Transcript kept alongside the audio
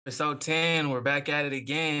Episode 10, we're back at it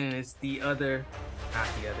again. It's not the other,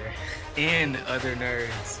 and other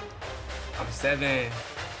nerds. I'm Seven.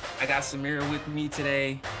 I got Samira with me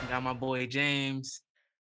today. Got my boy James.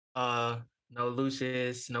 No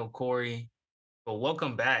Lucius, no Corey. But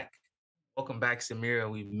welcome back. Welcome back, Samira.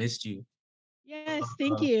 We missed you. Yes,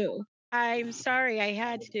 thank Uh, you. I'm sorry I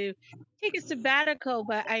had to take a sabbatical,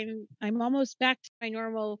 but I'm almost back to my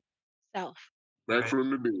normal self. Back right. from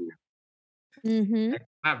the dead. Mhm.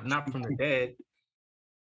 Not from the dead.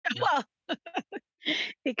 You know, Well,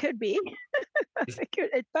 it could be. just,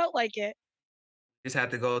 It felt like it. just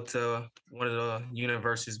had to go to one of the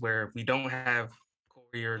universes where we don't have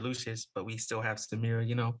Corey or Lucius, but we still have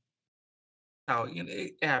Samira. How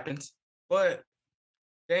it happens. But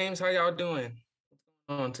James, how y'all doing? What's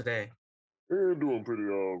going on today? Yeah, doing pretty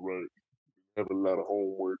all right. Have a lot of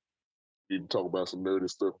homework. Need to talk about some nerdy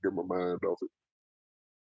stuff, get my mind off it.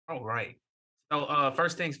 All right. So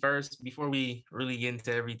first things first, before we really get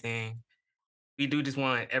into everything, we do just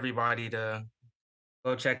want everybody to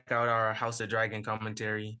go check out our House of Dragon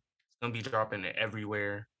commentary. It's gonna be dropping it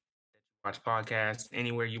everywhere that you watch podcasts,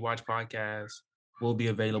 anywhere you watch podcasts, will be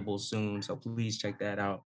available soon. So please check that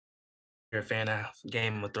out. If you're a fan of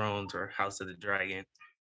Game of Thrones or House of the Dragon.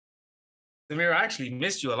 Samir, I actually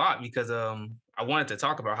missed you a lot because I wanted to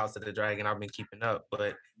talk about House of the Dragon. I've been keeping up,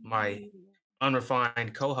 but my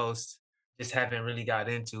unrefined co-hosts just haven't really got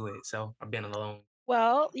into it. So I've been alone.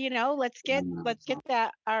 Well, let's get Mm.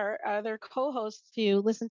 that our other co-host to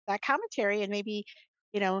listen to that commentary and maybe,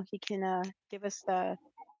 he can give us the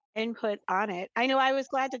input on it. I know I was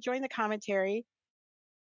glad to join the commentary.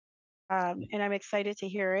 And I'm excited to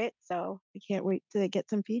hear it. So I can't wait to get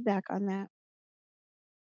some feedback on that.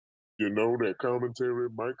 You know, that commentary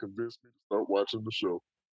might convince me to start watching the show.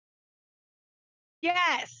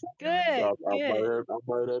 Yes, I, good, I good.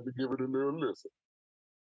 might have to give it a little listen.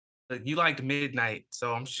 But you liked Midnight,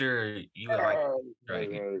 so I'm sure you would like Ah, hey,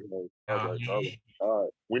 Dragon. hey, hey. All Um, right, all right, all right.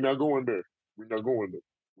 We're not going there. We're not going there.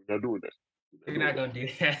 We're not doing that. We're not we're doing not that. gonna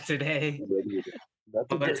do that today. We're not doing that. Not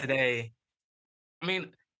But today. today, I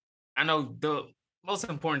mean, I know the most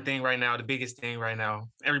important thing right now, the biggest thing right now,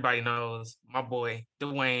 everybody knows my boy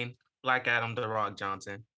Dwayne Black Adam, The Rock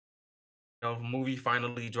Johnson. Movie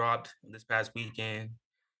finally dropped this past weekend.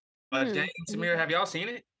 James, Samir, have y'all seen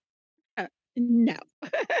it? Uh, no.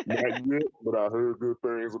 Not yet, but I heard good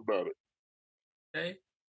things about it. Okay.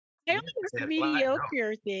 I Samir only heard said flat no.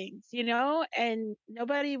 mediocre things, and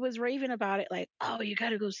nobody was raving about it like, "Oh, you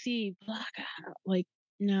gotta go see Black Adam." Like,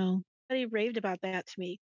 no. Nobody raved about that to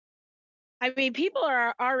me. I mean, people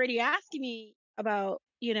are already asking me about,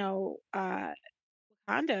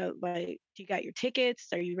 Wakanda, like, "Do you got your tickets?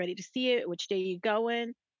 Are you ready to see it? Which day you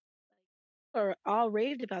going?" Or all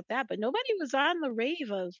raved about that, but nobody was on the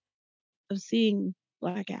rave of seeing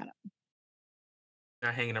Black Adam.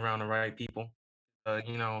 Not hanging around the right people.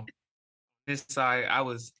 This side, I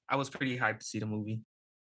was pretty hyped to see the movie.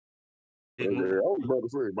 Hey, Big hey, movie. I was about to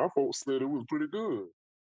say, my folks said it was pretty good.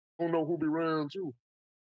 Don't know who be around you.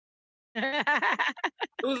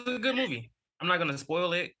 It was a good movie. I'm not gonna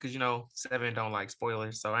spoil it because Seven don't like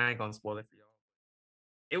spoilers, so I ain't gonna spoil it for y'all.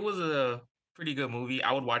 It was a pretty good movie.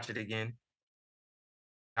 I would watch it again.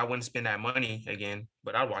 I wouldn't spend that money again,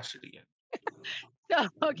 but I'd watch it again. So,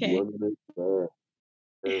 okay. Running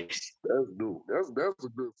it, that's new. That's a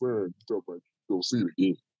good sign. You talk about go see it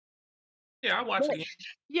again. Yeah, I'd watch it But again.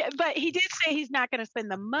 yeah, but he did say he's not gonna spend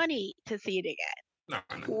the money to see it again. No,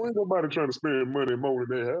 no. Well, ain't nobody trying to spend money more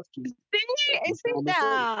than they have to. See? That's the See common sense.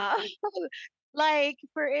 now. Like,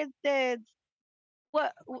 for instance,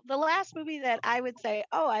 the last movie that I would say,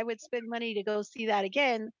 "Oh, I would spend money to go see that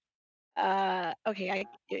again." Okay,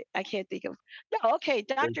 I can't think of. No, okay,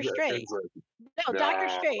 Doctor Exactly. Strange. Exactly. No, Doctor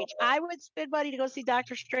Nah, Strange. I would spend money to go see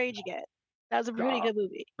Doctor Strange again. That was a really nah. good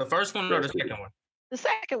movie. The first one or That's the the second one? The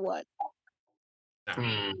second one. Nah,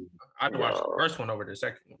 mm, I'd watch the nah. first one over the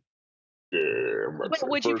second one. Yeah, I'm about to But say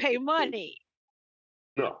would you first. pay money?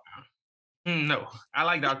 No. No, I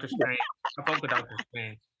like Doctor Strange. I fuck with Doctor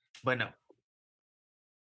Strange, but no.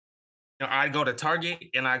 I go to Target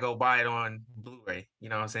and I go buy it on Blu-ray. You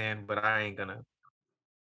know what I'm saying? But I ain't gonna.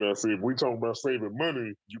 Now, see, if we talking about saving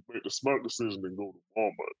money, you make the smart decision and go to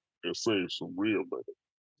Walmart and save some real money.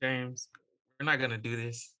 James, we're not gonna do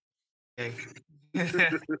this. Okay.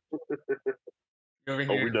 Over Are we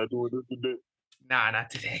here. not doing this today? Nah, not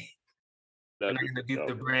today. We're Not not gonna today. do the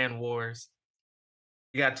Okay. brand wars.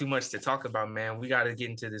 We got too much to talk about, man. We gotta get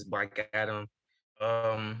into this Black Adam.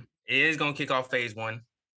 It is gonna kick off phase one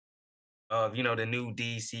of the new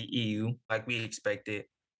DCEU, like we expected.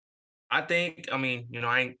 I mean,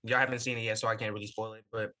 y'all haven't seen it yet, so I can't really spoil it,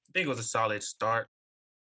 but I think it was a solid start.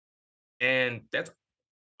 And that's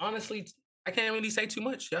honestly, I can't really say too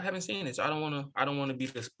much. Y'all haven't seen it, so I don't wanna be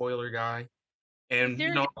the spoiler guy. Is And,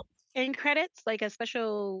 there end credits, like a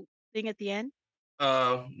special thing at the end?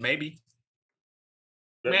 maybe.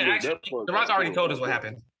 That Man, look, actually, that part The got Rock already spoiled told us what already.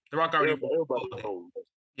 happened. The Rock already Everybody spoiled it. knows.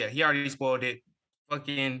 Yeah, he already spoiled it.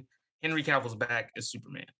 Fucking Henry Cavill's back as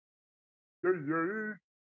Superman. Yeah, yeah.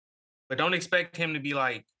 But don't expect him to be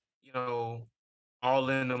like, you know, all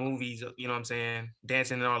in the movies, you know what I'm saying?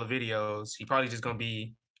 Dancing in all the videos. He probably just gonna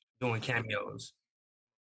be doing cameos,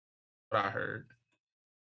 what I heard.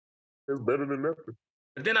 It's better than nothing.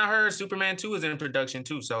 But then I heard Superman 2 is in production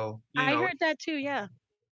too. So, I heard that too. Yeah.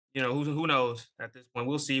 who knows at this point.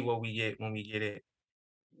 We'll see what we get when we get it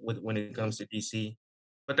when it comes to DC.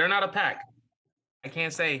 But they're not a pack. I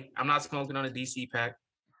can't say I'm not smoking on a DC pack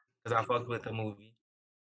because I fucked with the movie.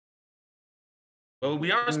 But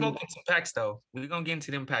we are Mm, smoking some packs though. We're gonna get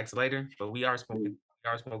into them packs later, but we are smoking. mm. We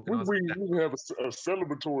are smoking We, on some we, packs. we have a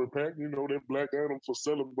celebratory pack, that Black Adam for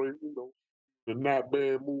celebrating, the not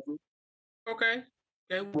bad movie. Okay.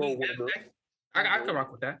 Okay. Roll with that. Okay. I can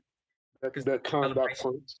rock with that. That, 'Cause that conduct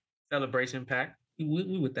celebration, punch. celebration pack.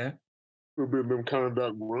 We with that. A little bit of them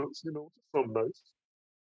conduct runs, something nice.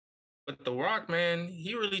 But The Rock, man,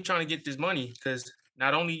 he really trying to get this money because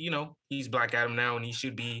not only, he's Black Adam now and he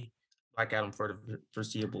should be Black Adam for the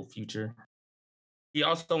foreseeable future. He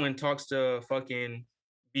also in talks to fucking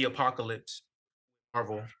be Apocalypse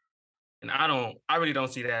Marvel. And I really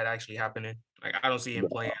don't see that actually happening. Like I don't see him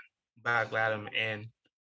playing Black Adam and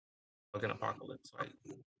fucking Apocalypse. Like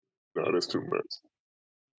No, that's too much.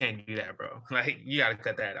 can't do that, bro. Like you gotta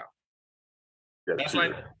cut that out. Gotta That's kill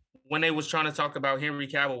like it. when they was trying to talk about Henry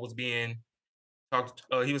Cavill was being talked.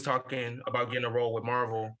 He was talking about getting a role with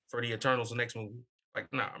Marvel for the Eternals, the next movie. Like,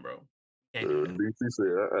 nah, bro, can't do that. DC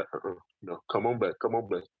said, no, come on back.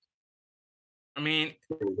 I mean,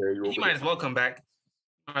 You he over might as well come back.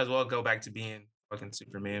 Might as well go back to being fucking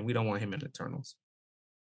Superman. We don't want him in Eternals.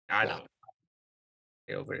 I there. don't.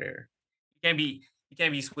 Stay over there. You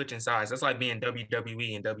can't be switching sides. That's like being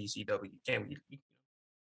WWE and WCW. You can't be.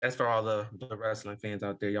 That's for all the wrestling fans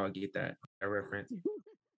out there. Y'all get that reference.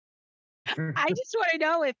 I just want to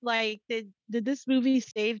know if did this movie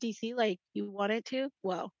save DC like you wanted to?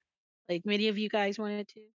 Well, like many of you guys wanted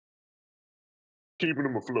to. Keeping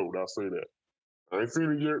them afloat, I'll say that. I ain't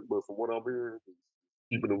seen it yet, but from what I'm hearing, it's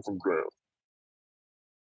keeping them from drowning.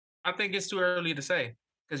 I think it's too early to say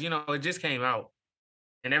because it just came out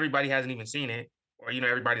and everybody hasn't even seen it, or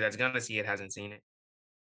everybody that's gonna see it hasn't seen it,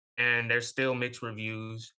 and there's still mixed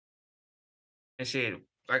reviews and shit.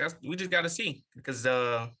 Like we just got to see because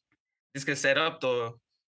this could set up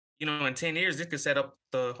in 10 years this could set up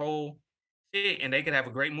the whole shit, and they could have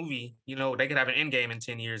a great movie. They could have an end game in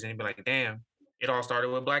 10 years, and it'd be like, damn, it all started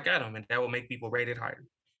with Black Adam, and that will make people rate it higher.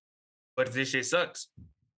 But if this shit sucks,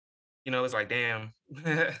 it's like, damn,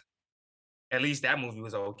 at least that movie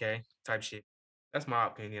was okay, type shit. That's my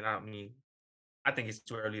opinion. I mean, I think it's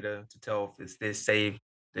too early to tell if it's this saved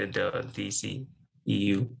the DC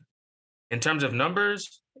EU. In terms of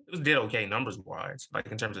numbers, it did okay numbers wise, like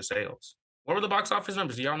in terms of sales. What were the box office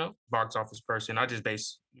numbers? Do y'all know? Box office person. I just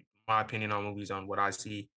base my opinion on movies on what I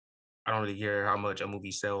see. I don't really care how much a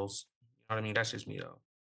movie sells. You know what I mean? That's just me though.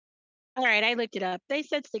 All right, I looked it up. They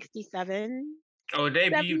said 67, Oh, it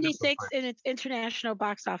debuted. 76 in its international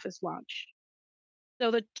box office launch. So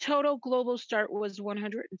the total global start was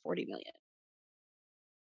 140 million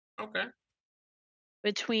Okay.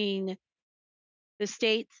 between the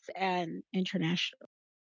states and international.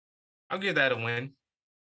 I'll give that a win.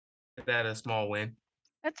 Give that a small win.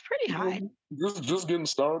 That's pretty high. Just getting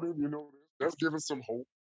started, that's giving some hope.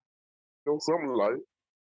 Something light.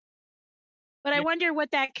 But I Yeah. wonder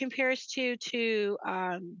what that compares to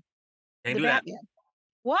Can't the do that. Batman.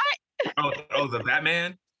 What? Oh, the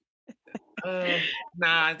Batman?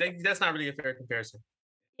 Nah, that's not really a fair comparison.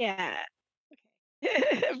 Yeah.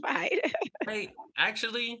 Okay. Fine. Hey,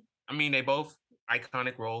 actually, I mean, they both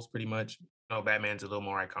iconic roles pretty much. Batman's a little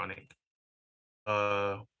more iconic.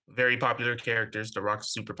 Very popular characters. The Rock's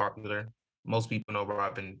super popular. Most people know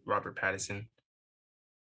Robert Pattinson.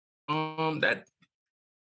 That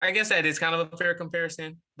I guess that is kind of a fair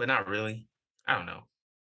comparison, but not really. I don't know.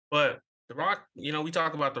 But The Rock, we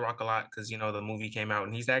talk about The Rock a lot because the movie came out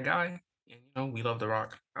and he's that guy. And we love The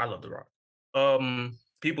Rock. I love The Rock.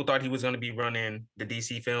 People thought he was gonna be running the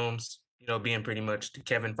DC films, being pretty much the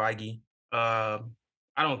Kevin Feige. I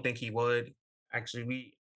don't think he would. Actually,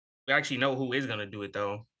 we actually know who is gonna do it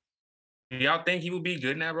though. Do y'all think he would be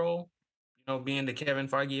good in that role? Being the Kevin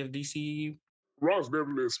Feige of DCU? Ross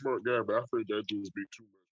definitely a smart guy, but I think that just be too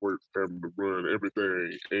much work having to run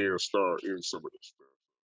everything and star in some of this stuff.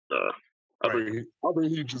 Nah. Right. I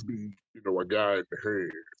think he'd just be, a guy in the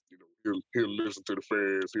hand. He'll listen to the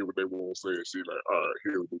fans, hear what they want to say, and see like, all right,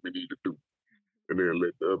 here's what we need to do, and then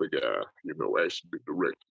let the other guy, actually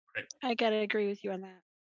direct. Right. I gotta agree with you on that.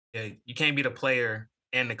 Yeah, you can't be the player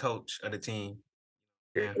and the coach of the team.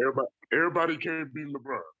 Yeah. Everybody can't be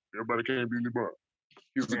LeBron. Everybody can't be LeBron.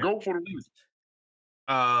 He's the GOAT for a reason.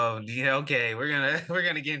 Oh, yeah, okay. We're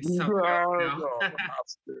gonna get into something else No, now.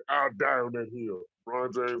 I'll die on that hill.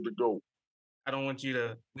 LeBron James the GOAT. We don't want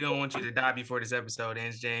you to die before this episode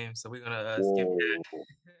ends, James. So we're gonna skip Whoa. that.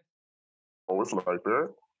 Oh, it's like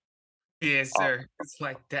that? Yes, Ah, sir. It's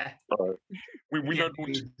like that. all right. We Can't not doing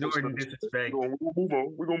be sports Jordan nerds today. disrespect. We're gonna move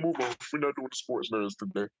on. We're gonna move on. We're not doing the sports nerds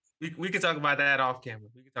today. We can talk about that off camera.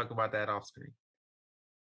 We can talk about that off screen.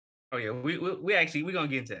 Oh yeah, we actually we're gonna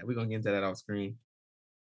get into that. We're gonna get into that off screen.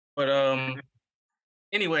 But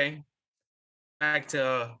anyway, back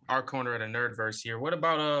to our corner of the nerdverse here. What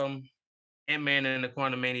about Ant-Man and the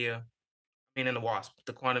Quantumania? I mean, in the Wasp,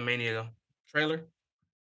 the Quantumania trailer.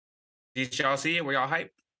 Did y'all see it? Were y'all hyped?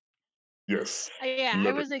 Yes. Yeah, I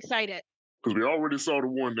Love it. was excited. Because we already saw the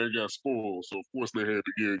one that got spoiled, so of course they had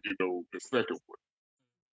to get, the second one.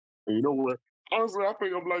 And you know what? Honestly, I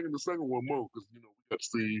think I'm liking the second one more because we got to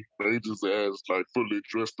see Majors as like fully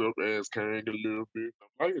dressed up as Kang a little bit.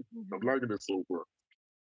 I'm liking it so far.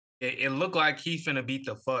 It looked like he finna beat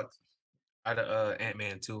the fuck out of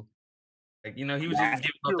Ant-Man too. Like, he was just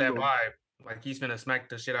giving up that vibe. Like he's finna smack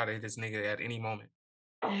the shit out of this nigga at any moment.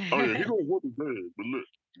 Oh yeah, he gonna whoop his ass, but look,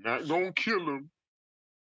 not gonna kill him.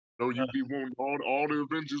 No, you be wanting all the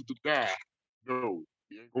Avengers to die. No,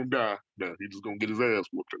 he ain't gonna die. No, he just gonna get his ass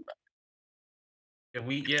whooped. I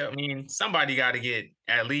mean, somebody got to get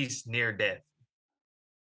at least near death.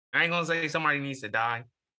 I ain't gonna say somebody needs to die.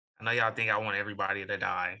 I know y'all think I want everybody to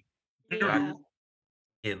die. Yeah.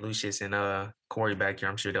 Get Lucius and Corey back here.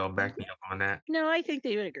 I'm sure they'll back me up on that. No, I think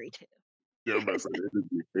they would agree too. Yeah, I'm about to say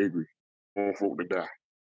they agree. I want folk to die.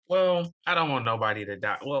 Well, I don't want nobody to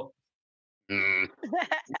die. Well, See,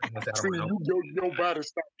 your body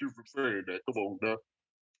stopped you from saying that. Come on, now.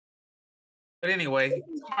 But anyway,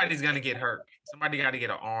 somebody's gonna get hurt. Somebody got to get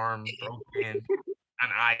an arm broken, an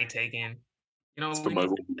eye taken. Somebody gonna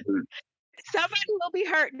get hurt. Somebody will be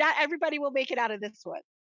hurt. Not everybody will make it out of this one.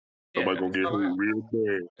 Somebody gonna get hurt real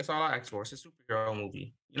bad. That's all I ask for. It's a superhero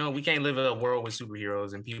movie. We can't live in a world with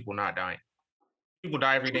superheroes and people not dying. People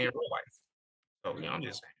die every day in real life. So, I'm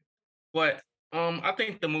just saying. But I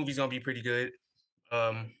think the movie's gonna be pretty good.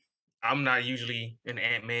 I'm not usually an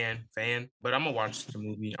Ant-Man fan, but I'm gonna watch the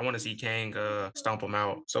movie. I want to see Kang stomp him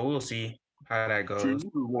out. So we'll see how that goes. See, you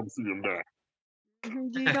just want to see him die.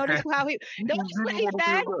 Do you notice how he notice what he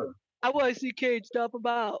said? I want to see Kang stomp him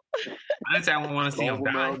out. I didn't say I want to see him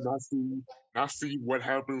die. Not see what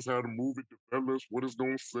happens, how the movie develops, what it's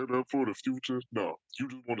gonna set up for the future. No, you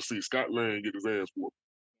just want to see Scott Lang get his ass whooped.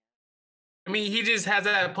 I mean, he just has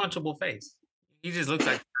that punchable face. He just looks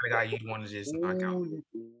like the kind of guy you'd want to just knock out.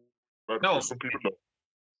 No, some people know.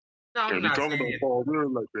 No, I'm not talking saying about Paul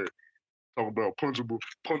Rudd like that. Talking about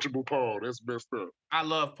punchable Paul. That's messed up. I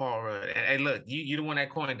love Paul Rudd. And hey, look, you the one that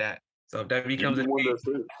coined that. So if that becomes a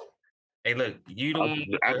thing. Hey, look, you the one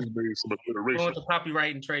with the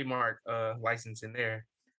copyright and trademark license in there.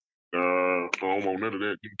 I don't want none of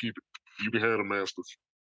that. You can keep it. You can have the masters.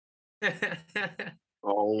 I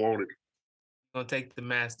don't want it. Gonna take the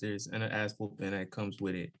masters and an ass whooping that comes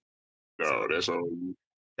with it. No, that's all you.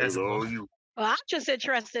 That's all you. Well, I'm just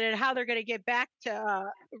interested in how they're going to get back to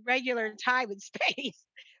regular time and space.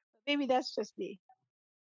 Maybe that's just me.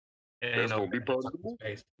 That's gonna be part of the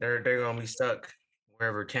movie. They're gonna be stuck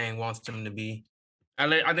wherever Kang wants them to be.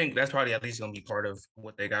 I think that's probably at least gonna be part of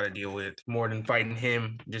what they got to deal with more than fighting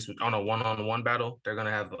him just on a one-on-one battle. They're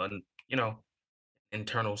gonna have an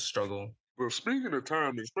internal struggle. But speaking of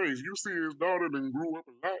time and space, you see his daughter then grew up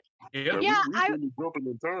a lot. Yeah, like, we're really jumping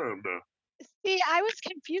in time now. See, I was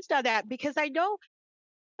confused on that because I know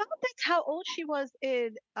that's how old she was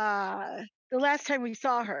in the last time we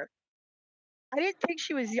saw her. I didn't think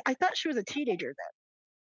she was. I thought she was a teenager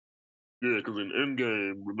then. Yeah, because in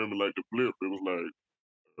Endgame, remember, like the blip, it was like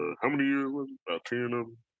how many years was it? About 10 of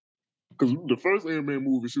them. Because the first Ant-Man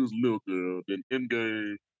movie, she was a little girl. Then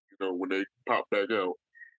Endgame, when they popped back out,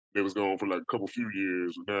 they was gone for like a few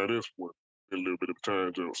years. And now this one, a little bit of a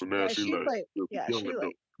time jump. So now she's like young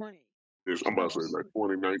adult. 20. Yes, I'm about to say like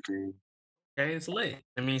 2019. Okay, it's lit.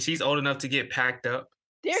 I mean, she's old enough to get packed up.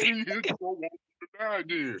 See, you don't want to die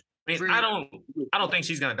again. I mean, I don't think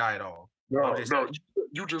she's gonna die at all. No,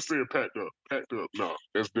 you just said packed up. Packed up. No,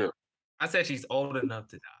 that's death. I said she's old enough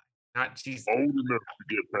to die. Not she's old enough to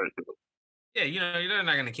get packed up. Yeah, you're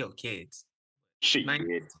not gonna kill kids. Shit. 19,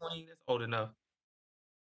 20, that's old enough.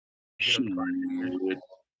 Get Shit. up to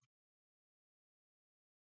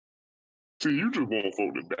See, you just want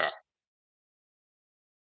folk to die.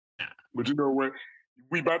 Nah. But you know what?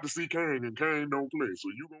 We about to see Kane, and Kane don't play, so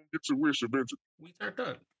you gonna get your wish eventually. We turned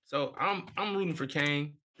up. So I'm rooting for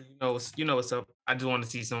Kane. You know what's up. I just want to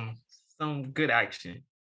see some good action.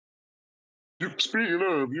 Speaking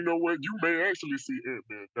of, you know what? You may actually see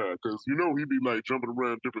Ant-Man die, because you know he be like jumping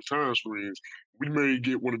around different time streams. We may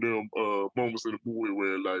get one of them moments in the movie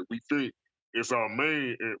where like we think it's our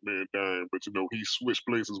main Ant-Man dying, but you know he switched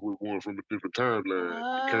places with one from a different timeline.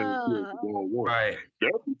 And Kane killed the Oh, wrong one. Right.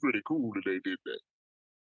 That'd be pretty cool that they did that.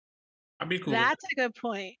 I'd be cool with that's a good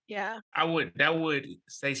point. Yeah. that would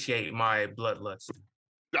satiate my bloodlust.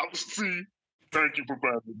 See, thank you for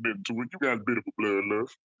finding a bit to it. You got a bit of a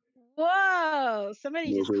bloodlust. Whoa!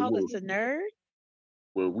 Somebody Well, just say called what? us a nerd.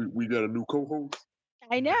 Well, we got a new co-host.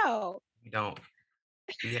 I know. We don't.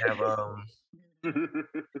 We have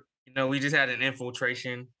we just had an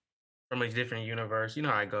infiltration from a different universe. You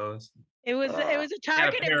know how it goes. It was a Got a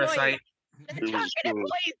target employee. parasite. The It was target employee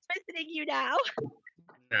is visiting you now.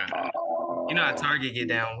 Nah. You know how Target get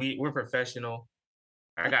down. We're professional.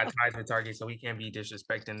 I got ties with Target, so we can't be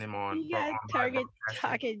disrespecting them on You got live Target broadcasting.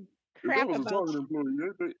 talking If that crap was a about Target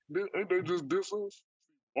employee, ain't they just diss us?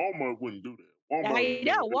 Walmart wouldn't do that. I Walmart,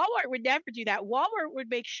 know Walmart would never do that. Walmart would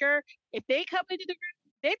make sure if they come into the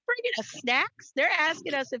room, they bring us snacks. They're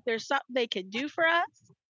asking us if there's something they can do for us.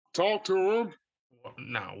 talk to them.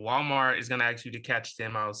 No, Walmart is gonna ask you to catch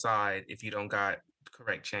them outside if you don't got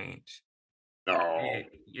correct change. No,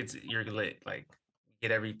 You're lit. Like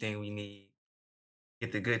get everything we need.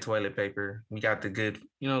 Get the good toilet paper. We got the good,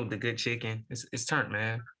 the good chicken. It's turned,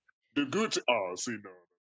 man. the good. See, no,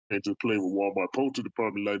 can't just play with Walmart poultry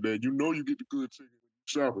department like that. You know you get the good chicken when you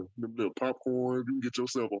shopping. Them little popcorn. You can get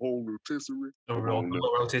yourself a whole rotisserie. A Come real on now.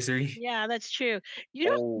 rotisserie. Yeah, that's true. You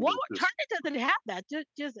know, Oh, Walmart rotisserie. Target doesn't have that,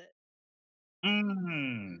 does it?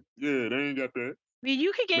 Yeah, they ain't got that. I mean,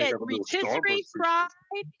 you can They get have a little rotisserie Starbucks. fried.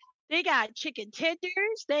 They got chicken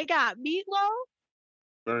tenders. They got meatloaf.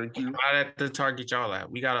 Thank you. Right at the Target y'all at.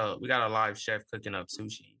 We got a live chef cooking up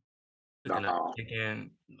sushi, cooking up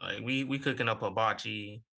chicken. Like we cooking up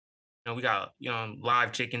hibachi. We got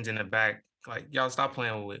live chickens in the back. Like y'all stop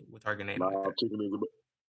playing with Target name like Live that. chicken is a.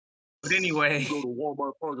 But anyway, You go to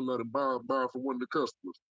Walmart parking lot and buy from one of the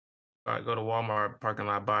customers. all right, go to Walmart parking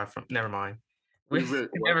lot, buy from. Never mind. Exactly.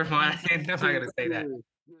 Never mind. I'm not gonna say that.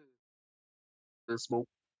 Yeah. That smoke.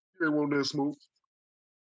 You ain't want that smoke.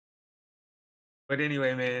 But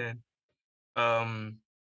anyway, man.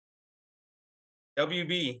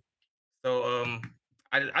 WB. So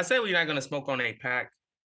I said we're not gonna smoke on a pack.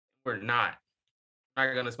 We're not. We're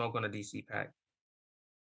not gonna smoke on a DC pack.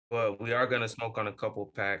 But we are gonna smoke on a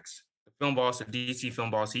couple packs. The film boss, the DC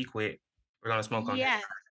film boss, he quit. We're gonna smoke on his Yes.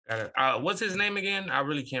 pack. What's his name again? I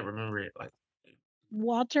really can't remember it. Like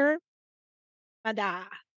Walter Mada.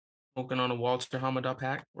 smoking on a Walter Hamada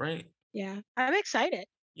pack, right? Yeah, I'm excited.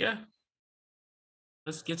 Yeah.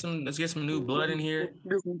 Let's get some new blood in here.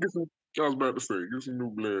 Get some, I was about to say, get some new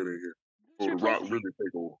blood in here. Who's For the Rock replacing- really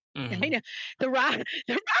take over. I know the Rock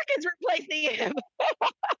is replacing him.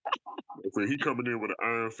 So he coming in with an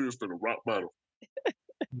iron fist and a rock bottom.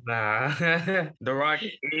 Nah. The Rock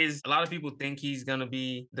is a lot of people think he's gonna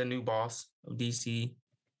be the new boss of DC,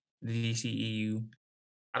 the DCEU.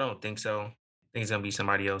 I don't think so. I think it's gonna be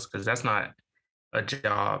somebody else because that's not a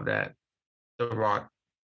job that The Rock.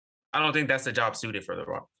 I don't think that's a job suited for The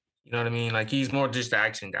Rock. You know what I mean? Like he's more just the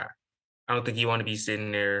action guy. I don't think he want to be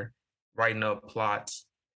sitting there writing up plots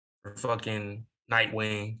for fucking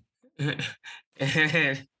Nightwing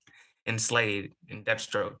and Slade and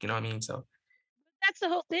Deathstroke. You know what I mean? So That's the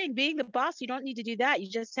whole thing. Being the boss, you don't need to do that. You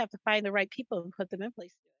just have to find the right people and put them in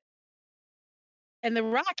place. And The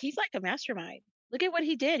Rock, he's like a mastermind. Look at what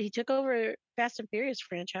he did. He took over Fast and Furious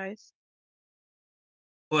franchise.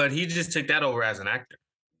 but he just took that over as an actor.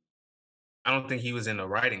 I don't think he was in the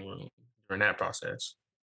writing room during that process.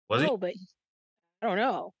 Was he? No, but I don't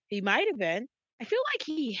know. He might have been. I feel like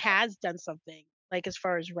he has done something, like as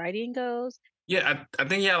far as writing goes. Yeah, I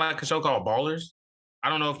think he had like a show called Ballers. I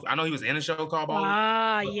don't know if I know he was in a show called Ballers.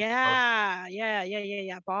 Ah, yeah.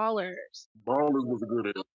 Ballers. Ballers was a good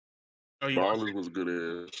ass. Oh, you watched Ballers was a good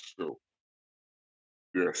ass show.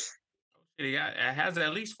 Yes. it? Yeah, it has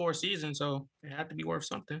at least 4 seasons, so it had to be worth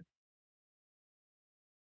something.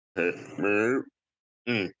 Hey, man,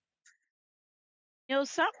 You know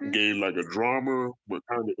something? gave like a drama, but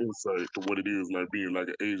kind of insight to what it is like being like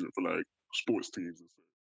an agent for like sports teams and stuff.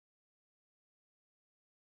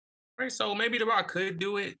 Right, so maybe The Rock could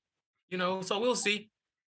do it, so we'll see.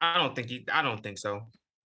 I don't think so. All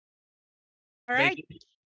They right.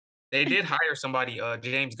 they did hire somebody,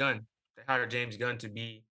 James Gunn. They hired James Gunn to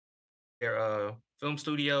be their film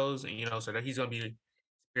studios, and so that he's gonna be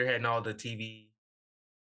spearheading all the TV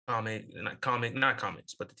not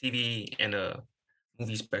comics, but the TV and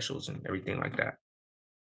movie specials and everything like that.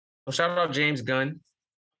 So shout out James Gunn.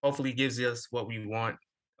 Hopefully gives us what we want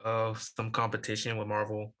of some competition with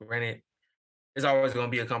Marvel. Granted, there's always gonna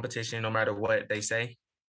be a competition no matter what they say.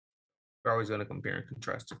 We're always gonna compare and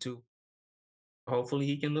contrast the two. Hopefully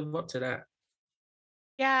he can live up to that.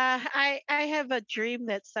 Yeah, I have a dream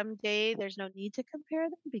that someday there's no need to compare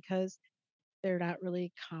them because they're not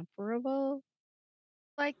really comparable.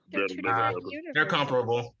 Like they're That'll two never Uh, different happen. they're universes.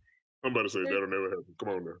 comparable. I'm about to say They're, that'll never happen. Come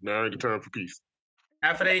on now. Now ain't the time for peace.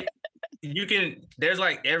 Half of they there's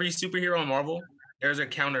like every superhero in Marvel, there's a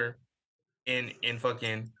counter in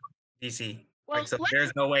fucking DC. Like well, so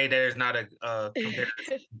there's no way there's not a comparison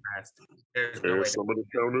past. There's no And way. some of the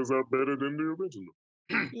counters are better than the original.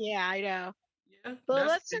 yeah, I know. Yeah, But that's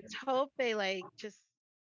let's just hope they like just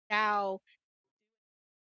now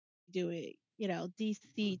do it.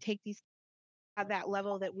 DC take these at that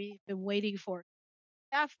level that we've been waiting for.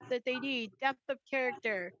 Depth that they need, depth of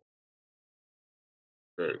character.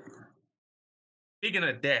 Right. speaking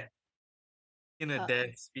of death. Uh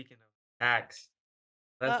Speaking of packs,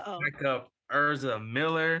 let's oh. pack up Urza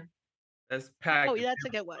Miller. Let's pack Oh, that's a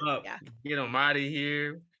good one. up, Yeah. get him out of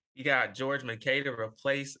here. You got George McKay to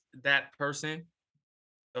replace that person.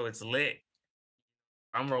 So it's lit.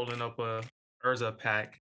 I'm rolling up a Urza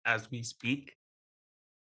pack as we speak.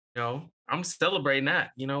 I'm celebrating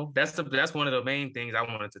that. That's one of the main things I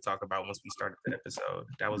wanted to talk about once we started the episode.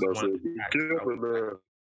 That was But I one of said, the be packs. careful now.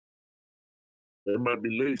 It might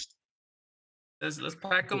be laced. Let's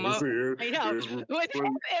pack them It's, up. I know. it's It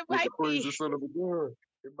the might be. crazy son of a gun.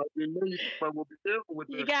 It might be laced. You might want to be careful with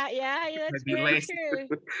You that. got yeah, that's Might be very laced. true.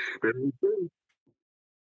 That ain't true.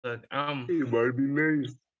 Look, It might be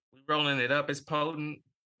laced. we rolling it up. It's potent.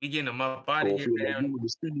 We getting them up out of Don't here. feel like you in the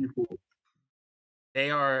city for.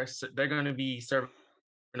 They're going to be serving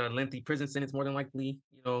a lengthy prison sentence more than likely.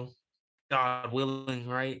 God willing,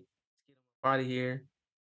 right? Let's get them up out of here.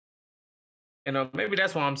 And maybe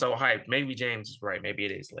that's why I'm so hyped. Maybe James is right. Maybe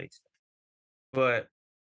it is late. But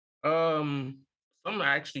I'm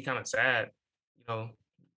actually kind of sad. You know,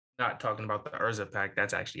 not talking about the Urza pack.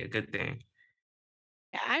 That's actually a good thing.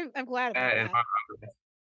 Yeah, I'm glad about And that.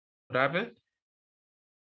 what happened?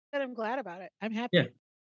 But I'm glad about it. I'm happy. Yeah,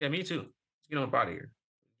 yeah, me too. Let's get them up out of here.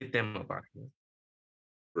 Get them up out of here.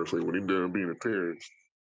 Especially when he done being a terrorist.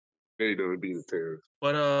 They done being a terrorist.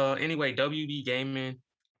 But anyway, WB Gaming,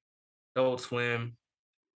 Adult Swim,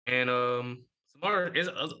 and some other is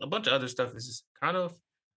a bunch of other stuff is just kind of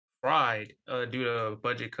fried due to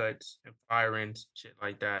budget cuts and firings, shit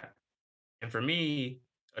like that. And for me,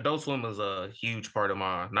 Adult Swim was a huge part of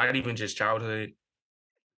my not even just childhood,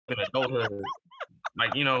 but adulthood.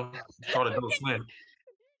 Like it's called Adult Swim. Not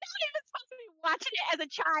even supposed to be watching it as a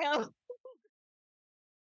child.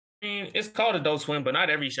 I mean, it's called Adult Swim, but not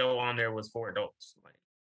every show on there was for adults.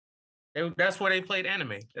 Like that's where they played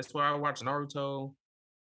anime. That's where I watched Naruto,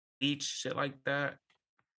 Bleach, shit like that.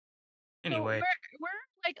 So Anyway, where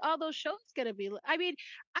like all those shows gonna be? I mean,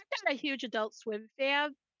 I'm not a huge Adult Swim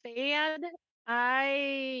fan.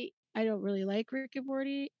 I don't really like Rick and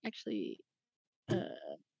Morty. Actually, uh,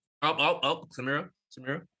 Samira.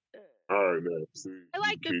 All right, now. See, I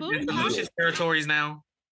like the It's the Boondocks. Lucius territories now.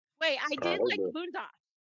 Wait, I did I like the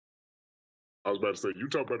Boondocks. was about to say, you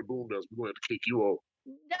talk about the Boondocks, we're going to have to kick you off.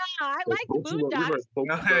 No, I like the Don't you know, we're Boondocks.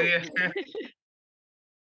 not supposed Yeah.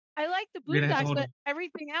 I like the We're gonna have to Boondocks, hold but it.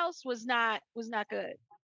 everything else was not good.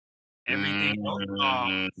 Everything else.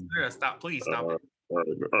 Oh, Samira, stop! Please stop All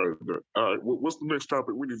right. What's the next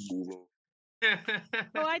topic? We need to move on.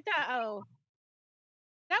 Oh, I thought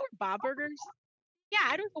that were Bob Burgers. Yeah,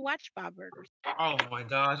 I don't even watch Bob Burgers. Oh my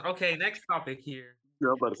gosh. Okay, next topic here. Yeah,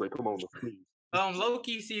 I'm about to say, come on, please.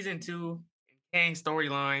 Loki season 2 and Kang's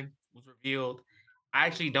storyline was revealed. I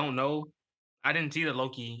actually don't know. I didn't see the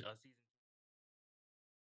Loki season.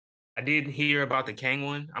 I did hear about the Kang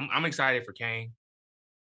one. I'm excited for Kang.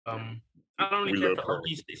 I don't really We care love for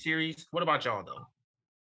Loki series. What about y'all though?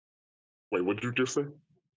 Wait, what did you just say?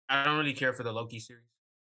 I don't really care for the Loki series.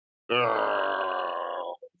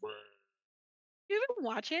 Oh, man. You even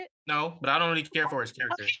watch it? No, but I don't really care for his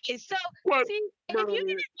character. Okay, so What? see, if you didn't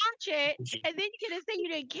watch it and then you're gonna say you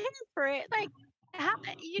didn't care for it, like how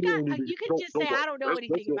you can just say I don't know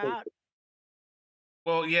anything your about it.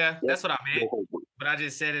 Well, yeah, that's what I Your meant, homework. but I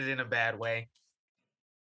just said it in a bad way.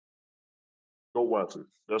 Go watch it.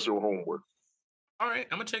 That's your homework. All right,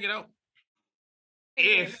 I'm gonna check it out.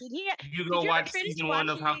 If Did you did go you ever watch finish season 1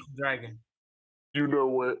 of House watching? of Dragon. You know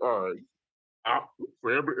what? All right.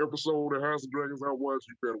 For every episode of House of Dragons I watch,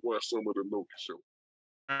 you better watch some of the Loki show.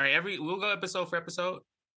 All right, we'll go episode for episode.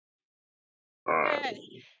 All right.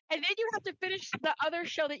 Yes. And then you have to finish the other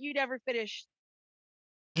show that you never finished.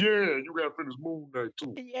 Yeah, you gotta finish Moon Knight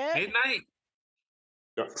too. Yeah. Midnight.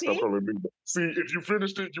 Stop calling it midnight. See, if you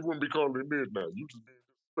finished it, you wouldn't be calling it midnight. You just being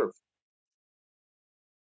disrespectful.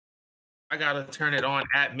 I gotta turn it on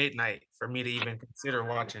at midnight for me to even consider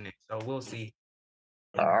watching it. So we'll see.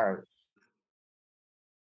 All right.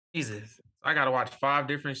 Jesus, I gotta watch 5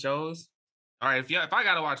 different shows. All right, if I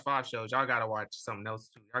gotta watch 5 shows, y'all gotta watch something else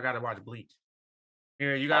too. Y'all gotta watch Bleach.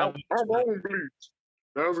 Here, you gotta. I'm on Bleach.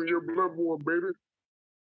 1,000-Year Blood War, baby.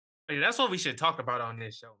 Hey, that's what we should talk about on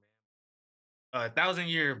this show, man.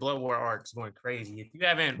 1,000-Year Blood War arc is going crazy. If you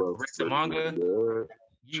haven't read the manga,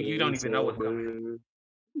 you don't even know what's coming.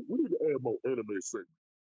 We need to add more anime segments.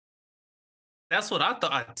 That's what I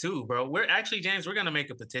thought too, bro. We're actually, James, we're gonna make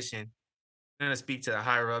a petition. We're gonna speak to the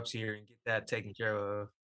higher ups here and get that taken care of.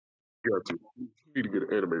 Got to. We need to get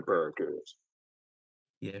an anime podcast.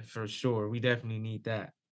 Yeah, for sure. We definitely need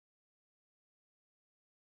that.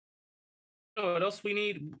 Oh, what else we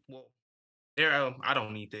need? Well, I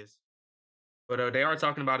don't need this, but they are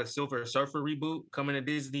talking about a Silver Surfer reboot coming to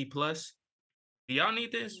Disney Plus. Do y'all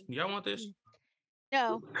need this? Do y'all want this?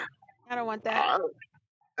 No, I don't want that.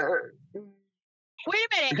 I- Wait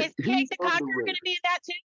a minute. Is Kate the Conqueror going to be in that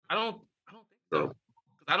too? I don't think so.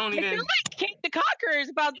 I don't I even. feel like Kate the Conqueror is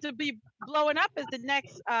about to be blowing up as the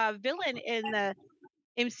next villain in the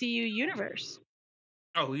MCU universe.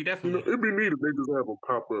 Oh, he definitely. it'd be neat if they just have a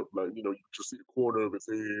pop up, like you just see the corner of his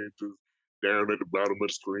head, just down at the bottom of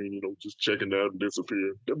the screen, just checking out and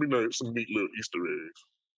disappear. That'd be nice, some neat little Easter eggs.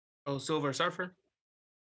 Oh, Silver Surfer.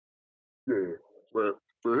 Yeah, but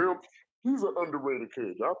for him, he's an underrated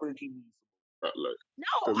character. I think he needs some spotlight.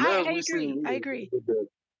 No, 'Cause last I we seen agree. him I agree.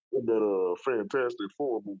 in that Fantastic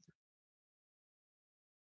Four movie,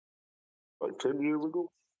 like 10 years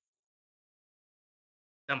ago,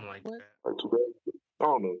 Something like What? that. like 2000. I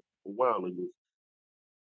don't know, a while ago.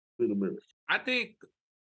 Been a minute. I think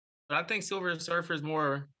Silver Surfer is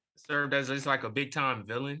more served as just like a big time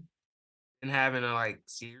villain than having a like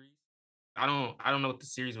series. I don't know what the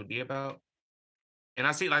series would be about. And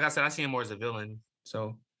I see, like I said, I see him more as a villain.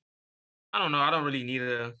 So I don't know. I don't really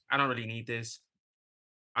need this.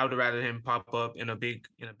 I would rather him pop up in a big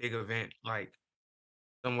event, like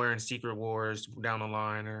somewhere in Secret Wars down the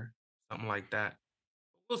line or something like that.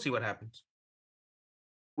 We'll see what happens.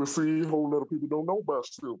 We'll see. A whole lot of people don't know about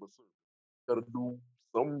Silver Surfer. Got to do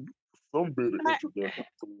some bit of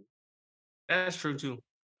introduction. That's true too.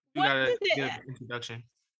 You What gotta is it? get an introduction.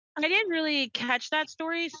 I didn't really catch that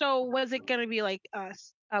story. So was it going to be like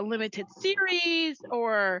a limited series,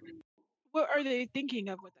 or what are they thinking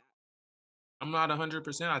of with that? I'm not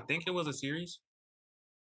 100%. I think it was a series,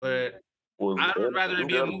 but Well, I would rather it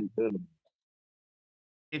be a gotta movie. be anime.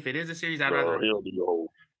 If it is a series, I'd No, rather. he don't need a whole.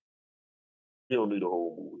 He don't need a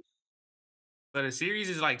whole movie. But a series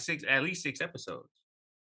is like at least 6 episodes.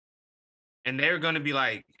 And they're going to be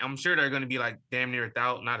like, I'm sure they're going to be like damn near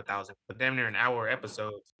not 1,000, but damn near an hour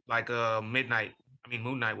episodes, like Moon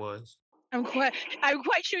Knight was. I'm quite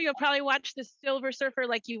sure you'll probably watch the Silver Surfer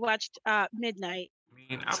like you watched Midnight. I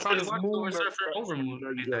mean, I'll probably watch Moon Silver Knight. Surfer over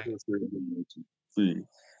Midnight. See,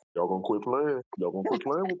 y'all gonna quit playing. Y'all gonna quit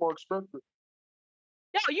playing with Mark Spector.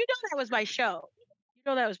 No, you know that was my show. You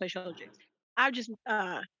know that was my show, James. I'm just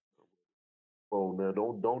Oh man,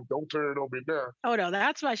 don't turn it on me now. Oh no,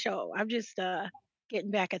 that's my show. I'm just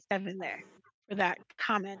getting back at Seven there for that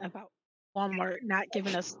comment about Walmart not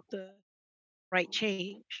giving us the right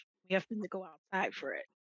change. We have to go outside for it.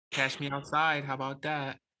 Cash me outside. How about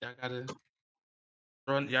that? Y'all gotta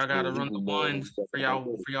run the ones for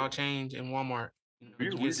y'all change in Walmart. We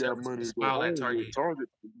got money to go smile at home Target. with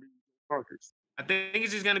Targets. I think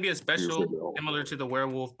it's just gonna be a special similar to the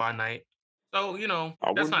Werewolf by Night. So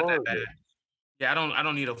that's not that bad. Yeah, I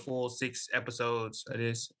don't need a full 6 episodes of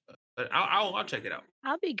this, but I'll check it out.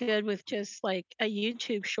 I'll be good with just like a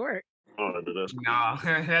YouTube short. That's cool. Nah,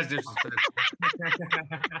 that's disrespectful.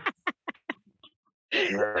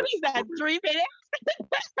 What is that? 3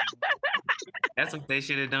 minutes? That's what they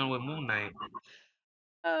should have done with Moon Knight.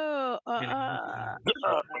 Oh, A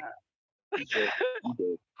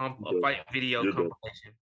fight video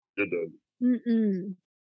compilation. You're done. Mm-mm.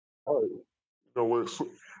 All right. You know what?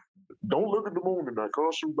 Don't look at the moon tonight,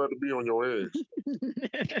 cause she's about to be on your ass.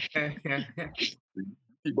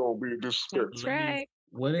 Keep on being disrespectful. That's right.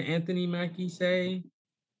 What did Anthony Mackie say?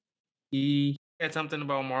 He said something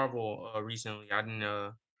about Marvel recently. I didn't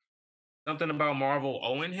Something about Marvel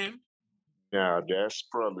owing him. Now, that's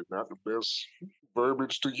probably not the best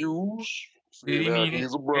verbiage to use. Did Seeing he how mean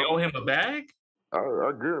he's a they brother, owe him a bag?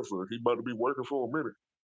 I guess he about to be working for a minute.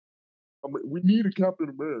 I mean, we need a Captain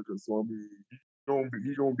America, so I mean,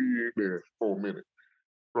 he gonna be in there for a minute.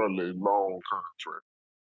 Probably a long contract.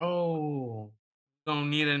 Oh, gonna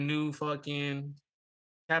need a new fucking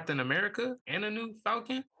Captain America and a new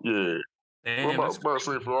Falcon. Yeah. Well, I'm Damn, about, that's about to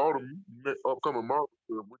say crazy. for all the upcoming Marvel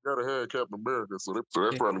stuff, we gotta have Captain America, so that's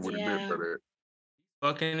Yeah, probably what he meant by Yeah. that.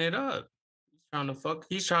 fucking it up. He's trying to fuck.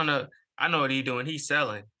 He's trying to. I know what he's doing. He's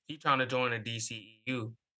selling. He's trying to join the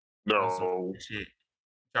DCEU on some No, shit.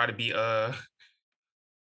 Try to be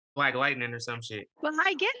Black Lightning or some shit. Well,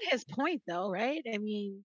 I get his point though, right? I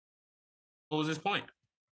mean, What was his point?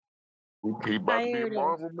 he about to be a tired of.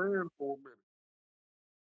 Marvel man for a minute.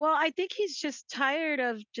 Well, I think he's just tired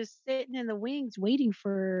of just sitting in the wings waiting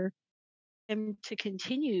for him to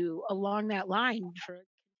continue along that line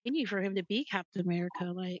continue for him to be Captain America.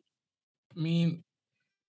 Like, I mean,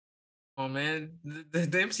 oh man, the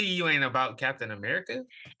MCU ain't about Captain America.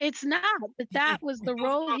 it's not, but that was the Who's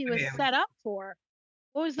role he fucking was him? set up for.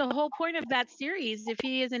 What was the whole point of that series if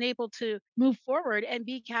he isn't able to move forward and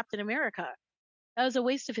be Captain America? That was a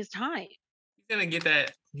waste of his time. He's gonna get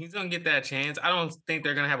that. He's gonna get that chance. I don't think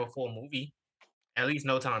they're gonna have a full movie, at least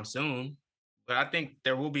no time soon. But I think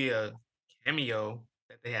there will be a cameo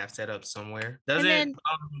that they have set up somewhere. And Doesn't then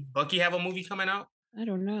Bucky have a movie coming out? I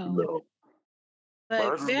don't know. No, but I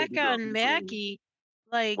But just looked back it up. on He said, Mackie,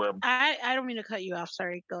 like well, I don't mean to cut you off.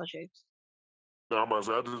 Sorry, go James. no, I'm about to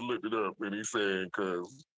say, I just looked it up, and he said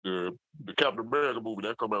because the Captain America movie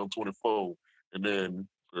that come out in 24, and then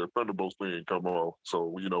the Thunderbolts thing come on. So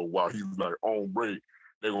while he's like on break,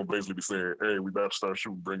 they're gonna basically be saying, "Hey, we about to start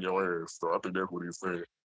shooting. Bring your ass." So I think that's what he's saying.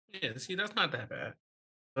 Yeah, see, that's not that bad.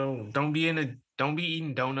 So don't be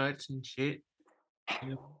eating donuts and shit. You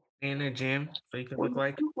know, in the gym so you can Well, look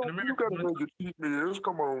like an you American. gotta have your cheat meals.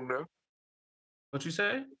 Come on now. What you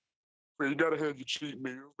say? So you gotta have your cheat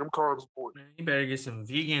meals. Them carbs important. Man, you better get some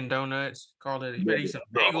vegan donuts. You better Never, eat some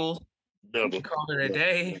no, bagels. never, Call it a never,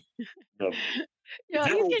 day. never. If Yo, you he's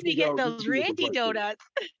don't gonna be take getting out these those meals Randy like that,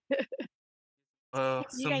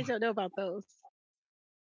 donuts. You Some guys don't know about those.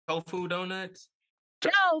 tofu donuts.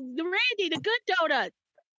 No, the Randy, the good donuts.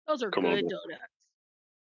 Those are come on, good man.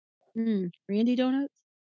 donuts. Randy donuts.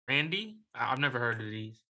 Randy? I've never heard of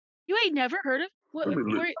these. You ain't never heard of Let me look.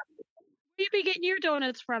 where you be getting your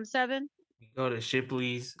donuts from, Seven? We go to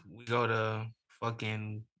Shipley's. We go to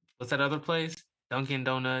fucking what's that other place? Dunkin'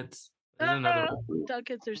 Donuts. There's another one.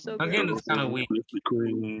 Dunkins are so Dunkin' good. is kind of weak. Krispy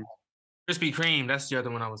Kreme. Krispy Kreme. That's the other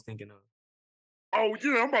one I was thinking of. Oh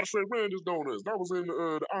yeah, I'm about to say Randy's Donuts. That was in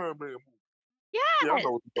the Iron Man movie. Yeah, I Yes.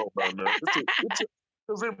 know what you're talking about now.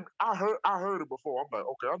 Because I heard it before. I'm like,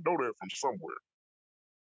 okay, I know that from somewhere.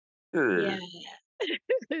 Yeah.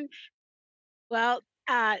 Yeah. Well,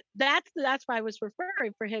 that's why I was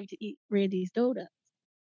referring for him to eat Randy's donuts.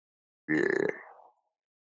 Yeah.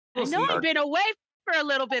 I We'll know see. I've been away for a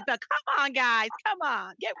little bit, but come on, guys, come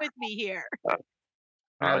on, get with me here.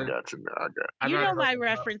 I got you now. I got I'd You know rather my have the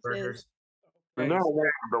Bob's references. Burgers. you. Now I Place.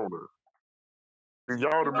 want the donuts. And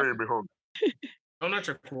y'all You done want made me hungry. Donuts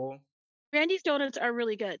are cool. Randy's donuts are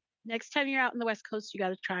really good. Next time you're out in the West Coast, you got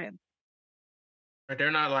to try them. But they're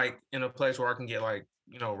not like in a place where I can get like,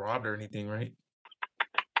 robbed or anything, right?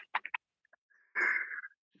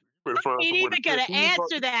 Better find Ain't some way to even check gonna in.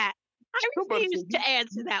 answer that. I Somebody refuse said to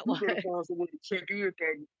answer that you one. better find some way to check in,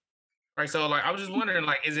 Kanye. Right. So like I was just wondering,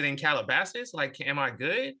 like, is it in Calabasas? Like, am I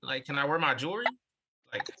good? Like, can I wear my jewelry?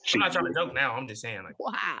 Like, I'm not trying to joke now. I'm just saying, like,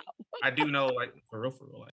 Wow. I do know, like, for real, for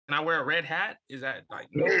real. Like, can I wear a red hat? Is that like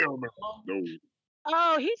Hell no. No.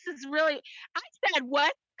 Oh, he's just really. I said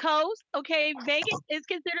West Coast. Okay, Vegas is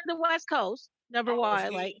considered the West Coast. Number Oh,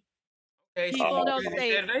 one, like see, okay, see, people don't because you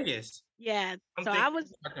say. said Vegas. Yeah. I'm So I thinking,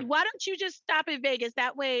 was. Why don't you just stop in Vegas?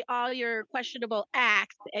 That way, all your questionable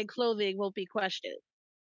acts and clothing won't be questioned.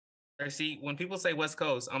 I see, when people say West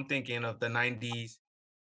Coast, I'm thinking of the '90s.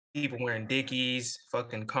 People wearing Dickies,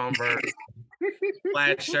 fucking Converse,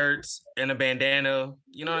 plaid shirts, and a bandana.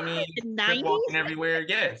 You know what I mean? The Crip 90s. walking everywhere.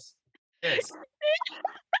 Yes, yes.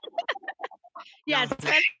 Yes, No, that's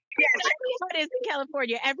exactly how it is in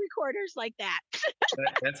California. Every quarter's like that.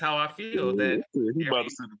 that's how I feel. That He about to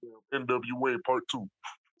see the damn NWA Part 2.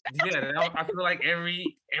 I feel like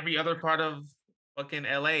every other part of fucking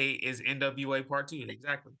LA is NWA Part 2.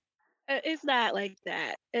 Exactly. It's not like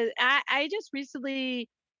that. I just recently,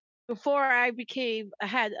 before I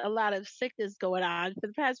had a lot of sickness going on for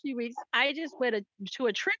the past few weeks. I just went to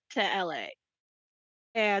a trip to LA,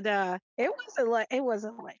 and it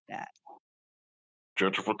wasn't like that.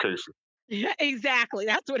 Gentrification. Yeah, exactly.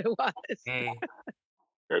 That's what it was. Hey,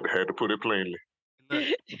 Had to put it plainly. look,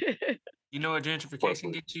 you know what But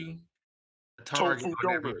gentrification gets you? A Target tofu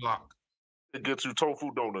on every donuts. block. It gets you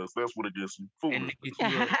tofu donuts. That's what it gets you. And it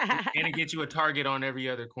Foolishness. gets you a Target on every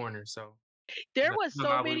other corner. So There you was know so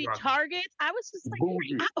how we many rocking. Targets. I was just like,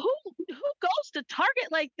 Bougie. who goes to Target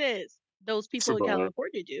like this? Those people in Survive.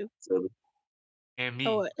 California do. 7. And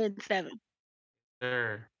Oh, me, in 7.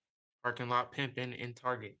 sir, parking lot pimping in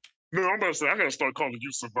Target. No, I'm about to say I gotta start calling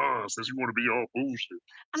you Savon since you want to be all bullshit.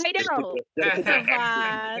 I Gotta put know. that, gotta put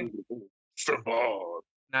that Savon. Savon.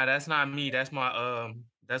 Nah, that's not me. That's my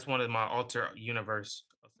that's one of my alter universe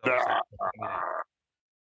of self. Nah.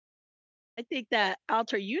 I think that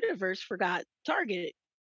Alter Universe forgot Target.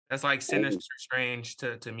 That's like Oh, Sinister Strange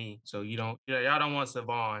to me. So you don't, yeah, y'all don't want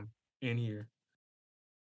Savon in here.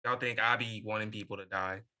 Y'all think I be wanting people to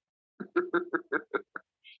die.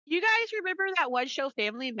 You guys remember that one show,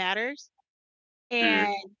 Family Matters?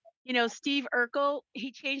 yeah. And Steve Urkel,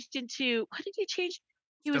 he changed into what did he change?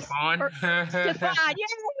 He was Stefan? Stefan. Yeah, and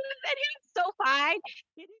he was so fine. And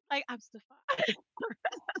he's like, I'm Stefan.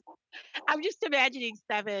 I'm just imagining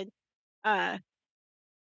Seven, uh,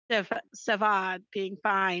 Savon being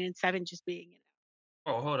fine and Seven just being,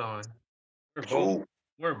 Oh, hold on. We're both Fool.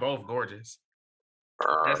 we're both gorgeous.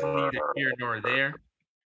 That's neither here nor there.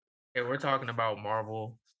 Yeah, we're talking about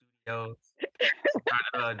Marvel Studios,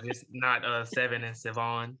 not Seven and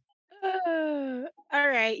Savon. All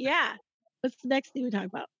right, yeah. What's the next thing we talk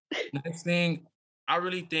about? Next thing, I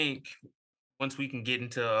really think once we can get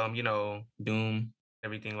into Doom,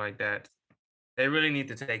 everything like that, they really need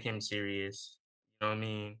to take him serious. You know what I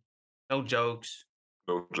mean? No jokes.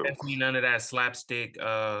 No Definitely jokes. none of that slapstick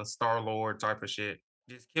Star Lord type of shit.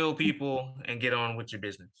 Just kill people and get on with your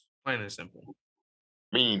business. Plain and simple.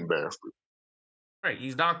 Mean bastard. Right.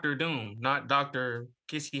 He's Doctor Doom, not Doctor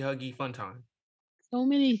Kissy Huggy Fun Time. So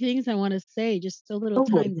many things I want to say, just so little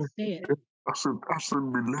Nobody time to say it. I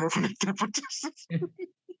shouldn't be laughing at that, but this is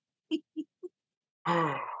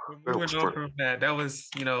that We're was moving on funny. from that. That was,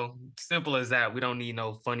 simple as that. We don't need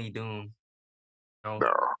no funny Doom. You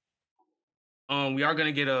Nah. we are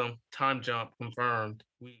gonna get a time jump confirmed.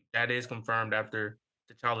 That is confirmed after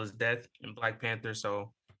T'Challa's death in Black Panther.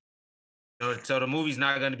 So the movie's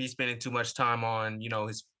not gonna be spending too much time on,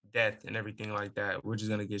 his death and everything like that. We're just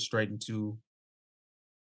gonna get straight into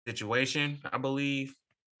situation, I believe.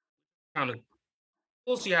 Kind of,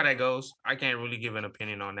 we'll see how that goes. I can't really give an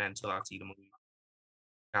opinion on that until I see the movie.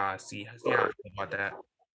 See how I Alright, feel about that.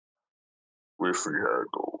 we'll see how it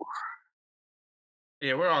goes.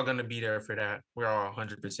 Yeah, we're all gonna be there for that. We're all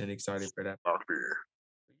 100% excited for that. Out there.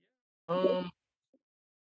 Um,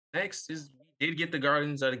 Next is we did get the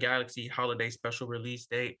Guardians of the Galaxy holiday special release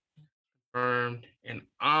date confirmed, and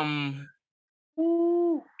I'm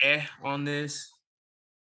Ooh. on this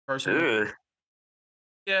personally. Yeah.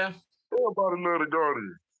 Yeah, Everybody love the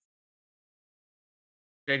Guardians.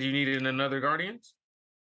 said you needed another Guardians.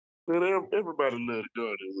 Man, everybody love the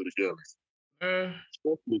Guardians of the Galaxy. Uh,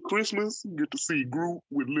 Especially Christmas. You get to see Groot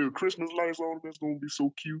with little Christmas lights on. That's gonna be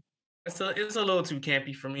so cute. it's a little too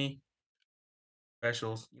campy for me.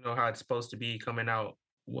 Specials, you know how it's supposed to be coming out.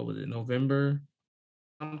 What was it, November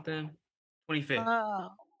something? 25th. Oh,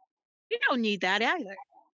 you don't need that either.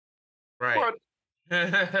 Right. What?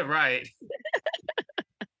 Right.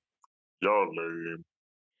 Y'all lame.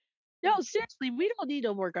 No, seriously, we don't need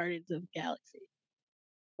no more Guardians of the Galaxy.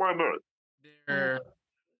 Why not? They're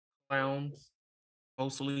clowns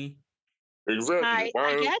mostly. Exactly. I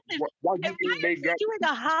Why guess if why if you think they they're got doing to a keep the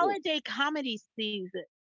show? holiday comedy season,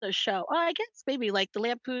 the show. Oh, I guess maybe like the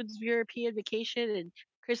Lampoon's European Vacation and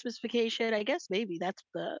Christmas Vacation. I guess maybe that's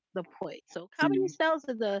the point. So comedy See, sells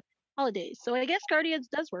in the holidays. So I guess Guardians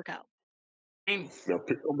does work out. I mean, now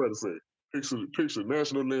I'm about to say, picture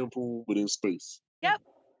National Lampoon, but in space. Yep,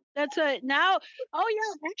 that's what now. Oh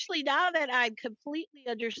yeah, actually, now that I'm completely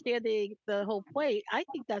understanding the whole point, I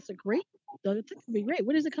think that's a great. That's gonna be great.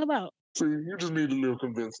 When does it come out? See, you just need a little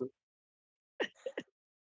convincing.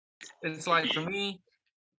 it's like for me,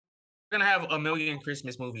 we're gonna have a million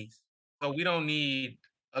Christmas movies, so we don't need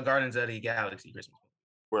a Guardians of the Galaxy Christmas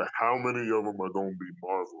movie. But how many of them are gonna be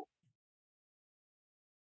Marvel?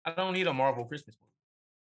 I don't need a Marvel Christmas movie.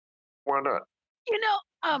 Why not? You know,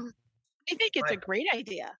 I think it's a Right. great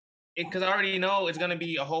idea. Because I already know it's gonna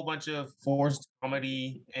be a whole bunch of forced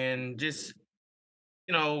comedy and just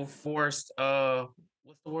forced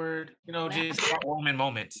what's the word? Just Laughter, heartwarming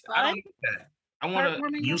moments. I fun, don't need that. I wanna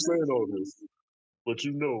heartwarming You moments. saying all this? but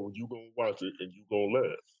you know you gonna watch it and you gonna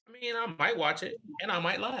laugh. I mean, I might watch it and I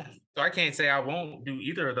might laugh. So I can't say I won't do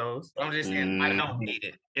either of those. I'm just saying I don't Mhm. need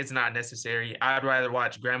it. It's not necessary. I'd rather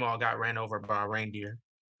watch Grandma Got Ran Over by a Reindeer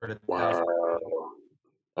for the thousand. Wow.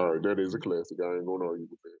 All right, that is a classic. I ain't gonna argue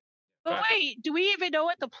with that. But Fact. wait, do we even know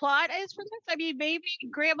what the plot is for this? I mean, maybe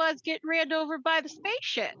Grandma's getting ran over by the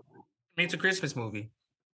spaceship. I mean, it's a Christmas movie,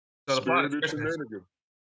 so the plot is Spirited Christmas. shenanigans.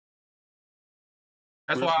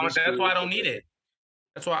 That's Christmas why I spirit. don't need it.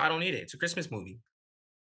 That's why I don't need it. It's a Christmas movie.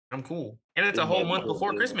 I'm cool, and it's It a whole might month become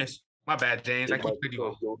before your, Christmas. My bad, James. I it keep might cutting you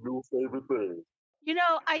become off. your new favorite thing. You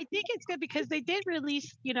know, I think it's good because they did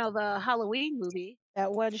release, the Halloween movie,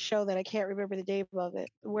 that one show that I can't remember the name of it,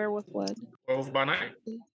 the werewolf one. Werewolf by Night.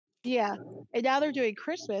 Yeah, and now they're doing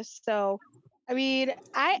Christmas. So, I mean,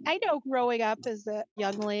 I know growing up as a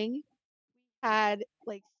youngling, had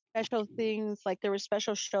like special things, like there were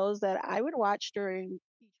special shows that I would watch during each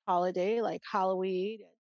holiday, like Halloween and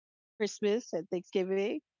Christmas and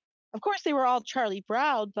Thanksgiving. Of course, they were all Charlie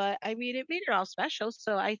Brown, but I mean, it made it all special.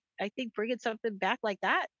 So I think bringing something back like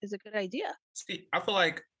that is a good idea. See, I feel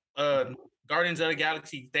like Guardians of the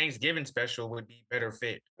Galaxy Thanksgiving special would be better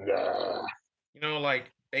fit. Nah.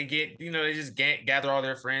 Like they get, they just gather all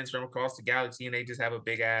their friends from across the galaxy and they just have a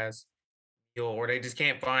big ass meal, or they just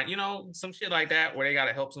can't find, some shit like that where they got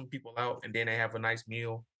to help some people out and then they have a nice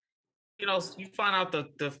meal. You find out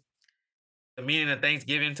the meaning of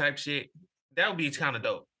Thanksgiving type shit. That would be kind of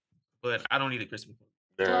dope, but I don't need a Christmas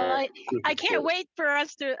movie. Well, Nah. I Christmas can't spirit. wait for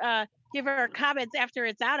us to give our comments after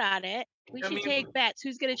it's out on it. We I should mean, take bets.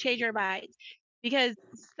 Who's going to change our minds? Because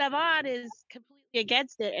Savon is completely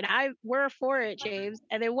against it, and we're for it, James.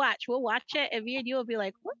 And then we'll watch it, and me and you will be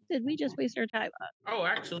like, "What did we just waste our time on?" oh,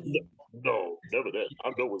 actually, No, never that. I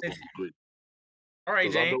know it's gonna be great all right,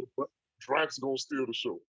 because I Jane. know Drax gonna steal the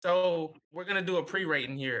show. So we're gonna do a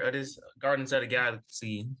pre-rating here of this Guardians of the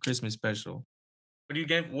Galaxy Christmas special. What do you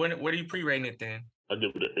give? What are you pre-rating it then, I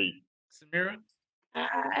give it an 8. Samira?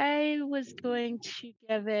 I was going to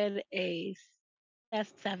give it a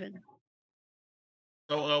S7.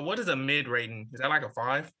 So what is a mid rating? Is that like a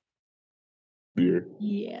 5? Yeah,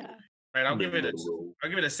 Yeah. Right, middle of the road. I'll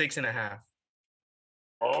give it a 6.5.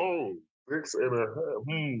 Oh,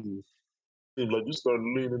 6.5. Seems like you started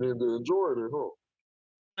leaning into enjoying it, huh?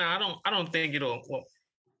 Nah, I don't think it'll. Well,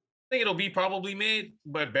 I think it'll be probably mid,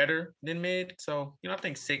 but better than mid. So I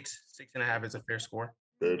think 6.5 is a fair score.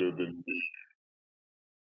 Better than me.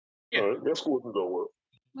 Yeah, All right, that score can go well.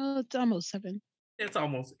 Well, it's almost 7. it's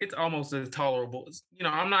almost as tolerable.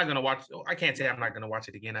 I'm not gonna watch. I can't say I'm not gonna watch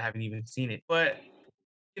it again. I haven't even seen it, but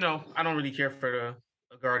I don't really care for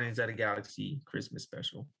the Guardians of the Galaxy Christmas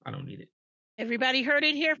special. I don't need it. Everybody heard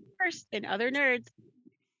it here first, and other nerds.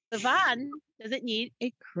 Savon doesn't need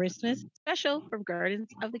a Christmas special from Guardians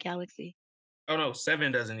of the Galaxy. Oh no,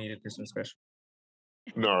 7 doesn't need a Christmas special.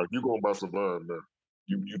 Nah, you going by Savon now.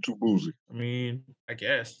 You too boozy. I mean, I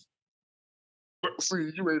guess. But see,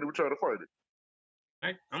 you ain't even trying to fight it.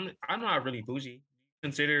 I'm not really bougie.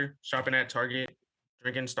 Consider shopping at Target,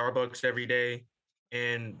 drinking Starbucks every day,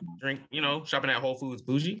 and shopping at Whole Foods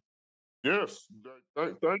bougie. Yes.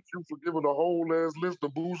 Thank you for giving a whole ass list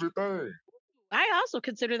of bougie things. I also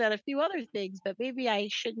consider that a few other things, but maybe I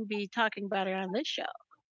shouldn't be talking about it on this show.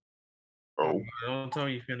 Oh, Don't tell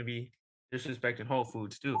me you're gonna be disrespecting Whole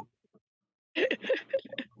Foods too.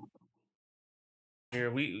 Here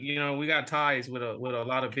we got ties with a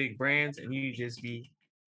lot of big brands, and you just be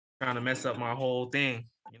trying to mess up my whole thing.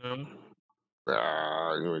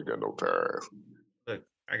 nah, you ain't got no ties. Look,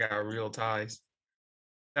 I got real ties.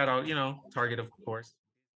 Shout out, Target, of course.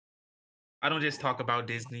 I don't just talk about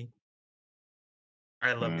Disney.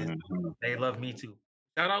 I love Disney. They love me too.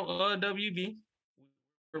 Shout out WB.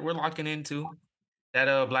 We're locking into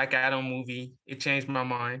that Black Adam movie. It changed my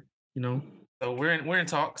mind. So we're in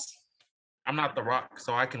talks. I'm not The Rock,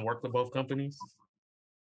 so I can work with both companies.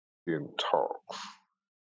 In talks.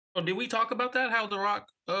 Oh, did we talk about that? How The Rock?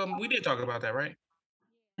 We did talk about that, right?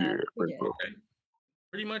 Yeah, we did. Okay.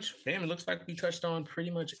 Pretty much. Damn, it looks like we touched on pretty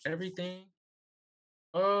much everything.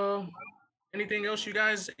 Anything else you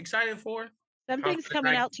guys excited for? Something's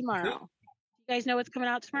coming out tomorrow. You guys know what's coming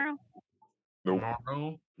out tomorrow? Nope.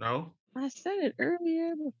 Tomorrow? No. I said it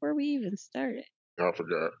earlier before we even started. I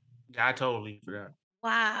forgot. Yeah, I totally forgot.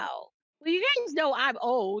 Wow. Well, you guys know I'm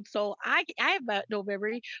old, so I have no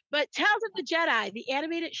memory. But Tales of the Jedi, the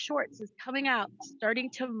animated shorts, is coming out starting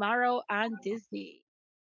tomorrow on Disney.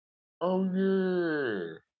 Oh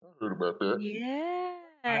yeah, I heard about that. Yeah.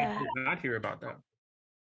 I did not hear about that.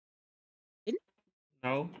 Didn't?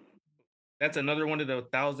 No. That's another one of the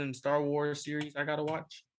 1,000 Star Wars series I gotta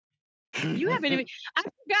watch. You haven't even. I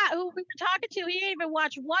forgot who we were talking to. He didn't even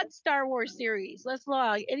watch one Star Wars series. Let's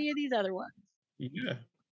log any of these other ones. Yeah.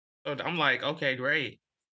 So I'm like, okay, great.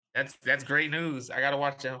 That's great news. I gotta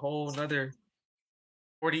watch a whole another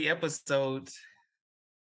 40 episodes.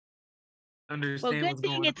 Well, Understand good what's thing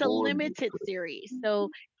going on. it's a limited series, so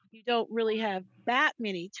you don't really have that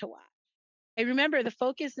many to watch. And remember, the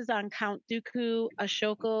focus is on Count Dooku,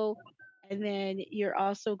 Ashoko, and then you're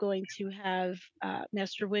also going to have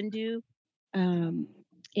Master Windu. And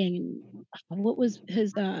what was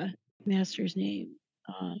his master's name?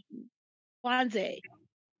 Kwanzaa,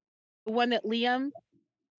 the one that Liam. Is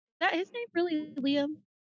that his name really Liam?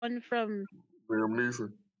 One from Liam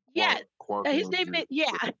Neeson. yeah, his Quantumania. name.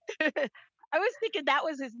 Yeah, I was thinking that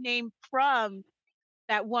was his name from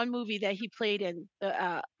that one movie that he played in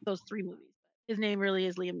those 3 movies. His name really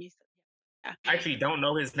is Liam Neeson. Yeah. I actually don't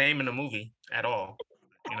know his name in the movie at all.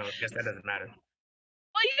 I guess that doesn't matter.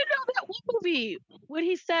 Well, you know that one movie when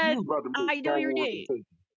he You said, was about to make "I know Star your Wars name." and Taken.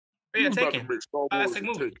 But You yeah, was about to Taken. make Star Wars Classic and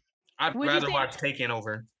movie. Taken. I'd Would you rather say? watch Taken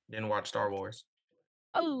over than watch Star Wars.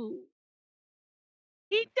 Oh,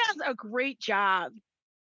 he does a great job.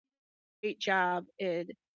 Great job in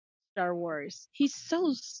Star Wars. He's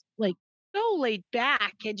so so laid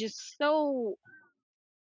back and just so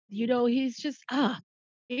he's just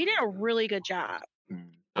he did a really good job.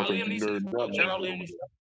 I think Liam you Neeson. nerded out Shout on out it Liam over Neeson.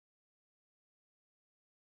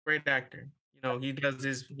 Great actor. He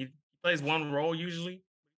does he plays one role usually. He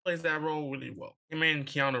plays that role really well. Him and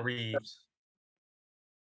Keanu Reeves.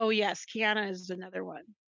 Oh yes, Kiana is another one.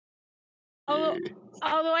 there.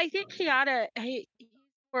 Although I think Kiana, he's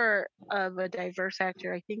more of a diverse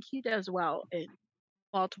actor. I think he does well in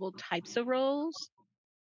multiple types of roles.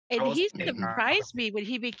 And I was he thinking, surprised me when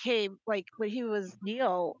he became when he was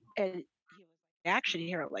Neo and he was an action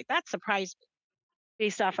hero. Like that surprised me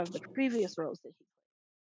based off of the previous roles that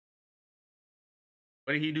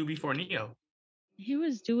what did he do before Neo? he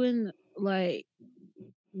was doing like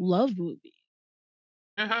love movies.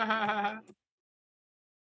 That's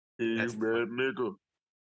He's that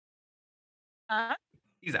nigga.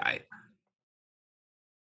 he's alright.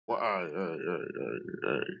 Well, all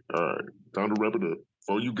right. Time to wrap it up.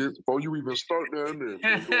 Before you even start down there,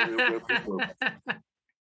 man, go ahead and wrap it up.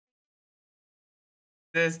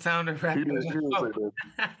 It's time to wrap He it didn't say up. that.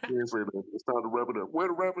 He didn't say that. It's time to wrap it up. Where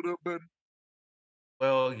to wrap it up, buddy?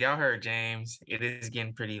 Well, y'all heard James. It is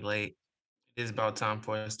getting pretty late. It is about time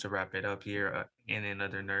for us to wrap it up here in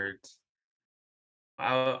Other Nerds.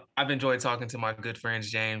 I've enjoyed talking to my good friends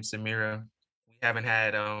James, Samira. We haven't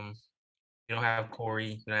had we don't have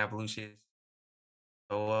Corey, we don't have Lucius.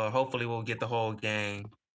 So hopefully we'll get the whole gang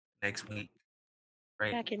next week.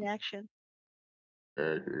 Right. Back in action.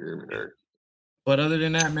 But other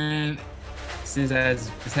than that, man, this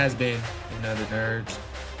has been Another Nerds.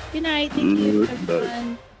 Good night. Thank you,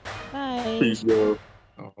 everyone. Bye. Peace, y'all.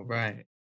 All right.